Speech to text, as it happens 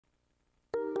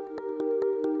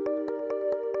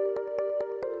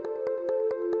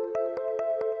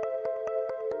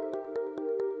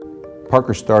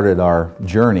Parker started our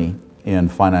journey in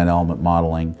finite element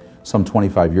modeling some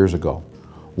 25 years ago,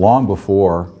 long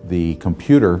before the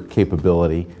computer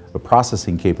capability, the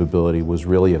processing capability was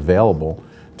really available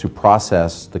to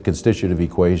process the constitutive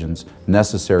equations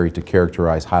necessary to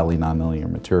characterize highly nonlinear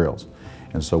materials.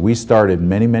 And so we started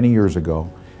many, many years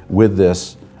ago with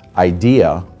this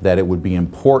idea that it would be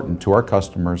important to our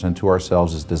customers and to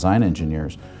ourselves as design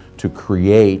engineers to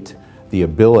create the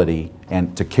ability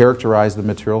and to characterize the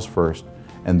materials first,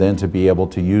 and then to be able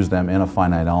to use them in a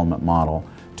finite element model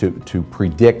to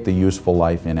predict the useful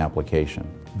life in application.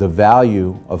 The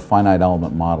value of finite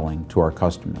element modeling to our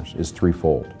customers is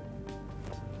threefold.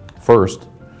 First,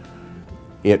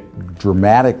 it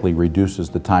dramatically reduces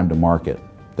the time to market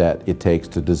that it takes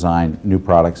to design new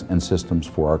products and systems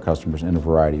for our customers in a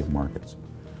variety of markets.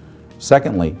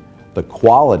 Secondly, the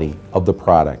quality of the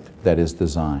product that is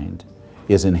designed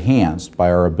is enhanced by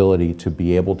our ability to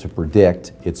be able to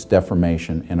predict its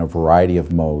deformation in a variety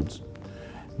of modes,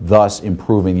 thus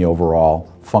improving the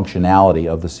overall functionality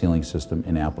of the sealing system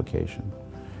in application.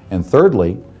 And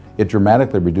thirdly, it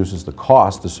dramatically reduces the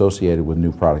cost associated with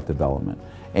new product development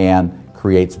and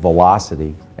creates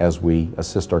velocity as we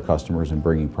assist our customers in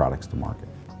bringing products to market.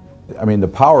 I mean, the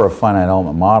power of finite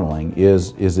element modeling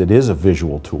is it is a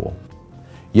visual tool.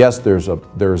 Yes, there's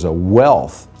a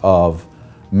wealth of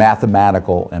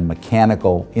mathematical and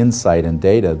mechanical insight and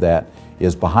data that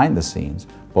is behind the scenes,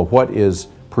 but what is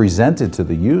presented to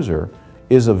the user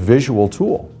is a visual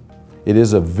tool. It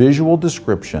is a visual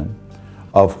description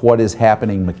of what is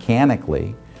happening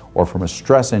mechanically or from a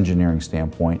stress engineering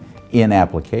standpoint in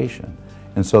application.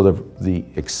 And so the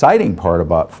exciting part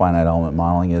about finite element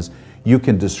modeling is you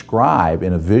can describe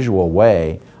in a visual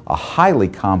way a highly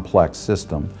complex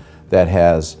system that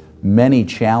has many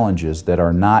challenges that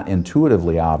are not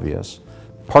intuitively obvious.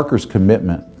 Parker's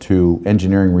commitment to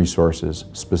engineering resources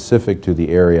specific to the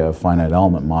area of finite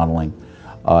element modeling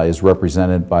is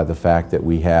represented by the fact that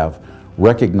we have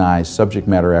recognized subject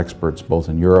matter experts both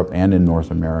in Europe and in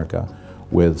North America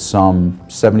with some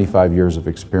 75 years of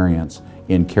experience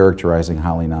in characterizing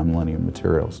highly nonlinear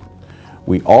materials.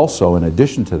 We also, in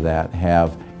addition to that,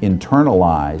 have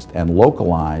internalized and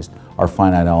localized our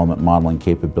finite element modeling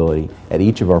capability at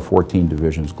each of our 14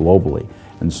 divisions globally.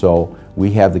 And so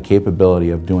we have the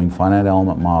capability of doing finite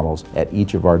element models at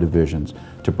each of our divisions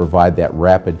to provide that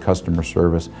rapid customer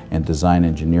service and design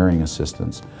engineering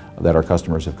assistance that our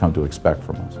customers have come to expect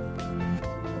from us.